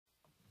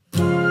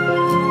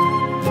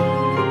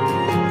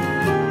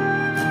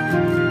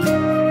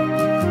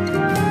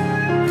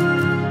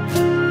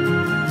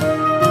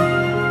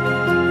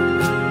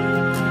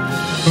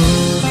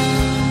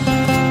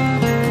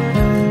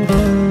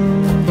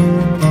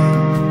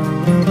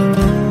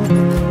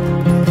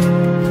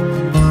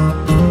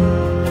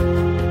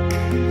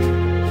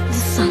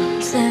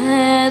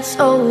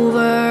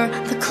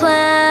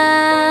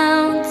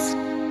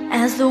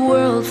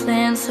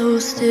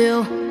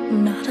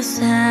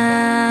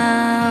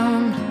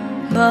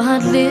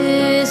But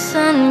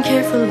listen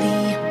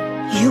carefully,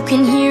 you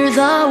can hear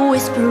the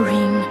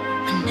whispering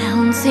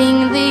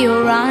announcing the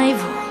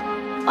arrival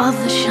of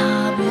the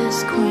Shabbos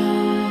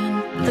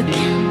Queen. The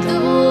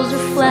candles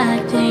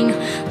reflecting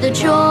the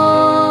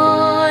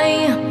joy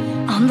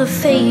on the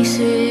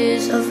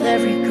faces of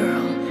every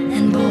girl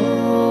and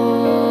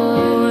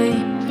boy.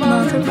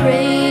 Mother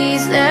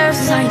prays there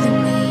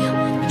silently,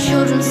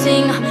 children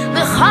sing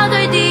the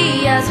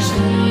Chagadi as the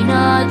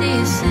Shekhinah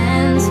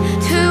descends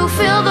to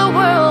fill the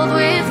world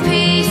with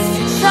peace.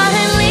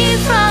 Suddenly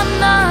from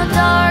the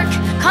dark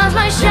comes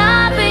my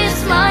Shabbos,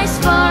 my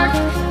spark,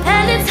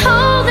 and its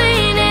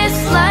holiness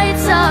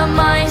lights up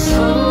my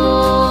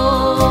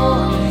soul.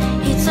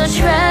 It's a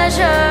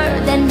treasure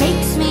that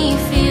makes me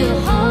feel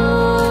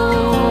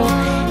whole,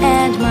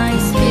 and my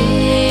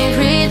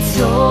spirit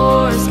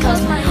soars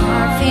 'cause my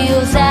heart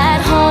feels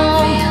at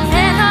home.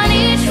 And on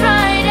each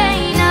Friday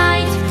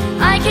night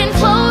I can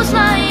close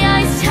my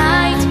eyes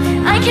tight,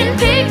 I can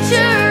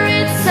picture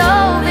it so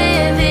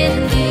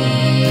vividly,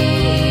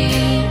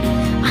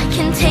 I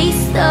can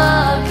taste the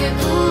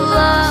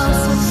geula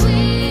so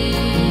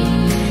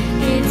sweet.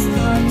 It's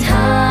the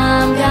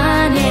time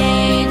Gan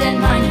Eden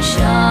my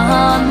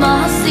neshama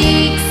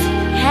seeks,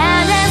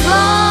 and as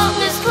long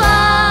as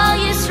Klal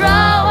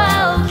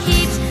Yisrael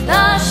keeps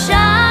the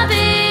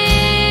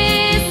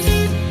Shabbos,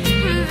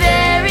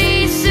 very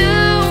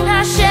soon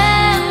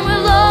Hashem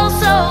will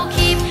also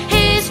keep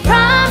His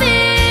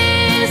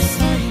promise.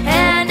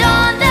 And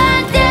on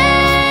that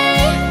day,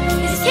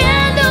 His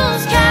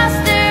candles cast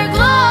their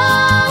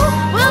glow.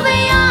 We'll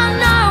be on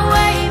our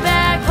way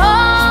back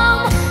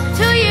home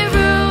to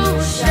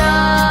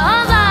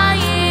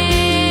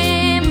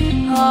Yerushalayim.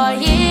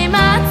 Hayim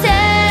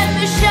Atem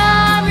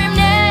Mishamrim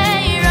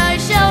Neirai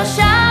Shel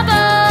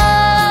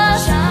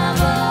Shabbos.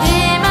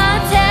 Hayim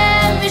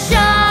Atem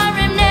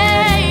Mishamrim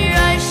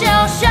Neirai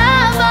Shel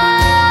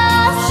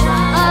Shabbos.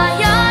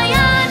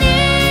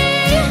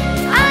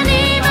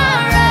 Ani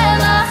mareh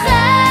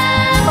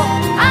lachem,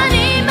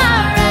 ani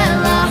mareh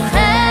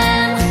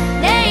lachem,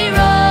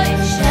 Neirai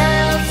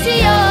Shel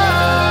Tzion.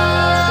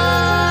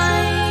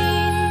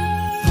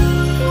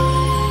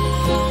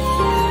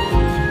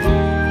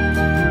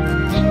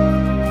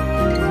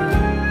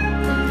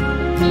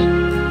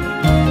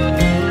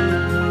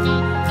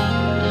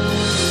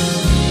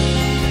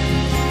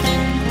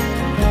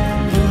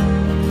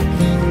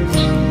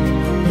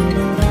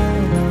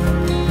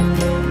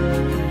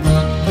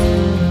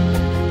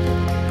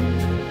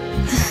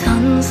 The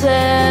sun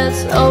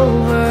sets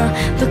over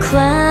the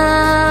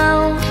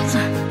clouds,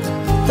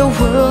 the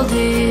world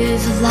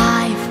is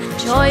alive,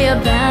 joy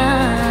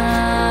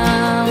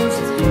abounds.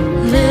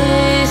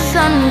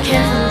 Listen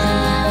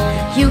carefully,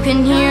 you can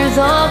hear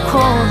the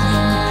calling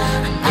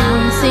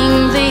announcing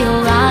the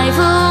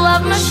arrival of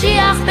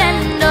Mashiach ben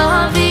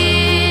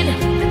Dovid.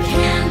 The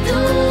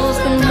candles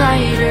burn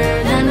brighter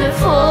than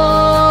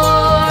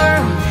before,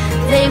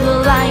 they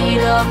will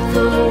light up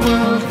the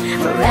world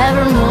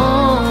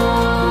forevermore.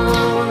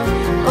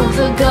 Oh,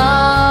 the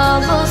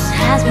galus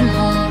has been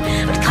won,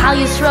 but Klal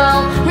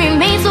Yisrael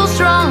remains so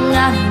strong.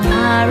 Ani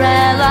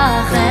mareh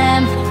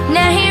lachem,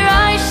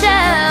 Neirai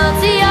Shel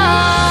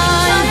Tzion.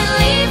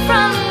 Suddenly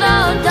from the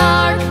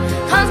dark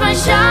comes my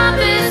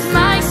Shabbos,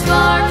 my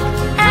spark,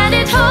 and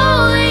it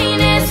holds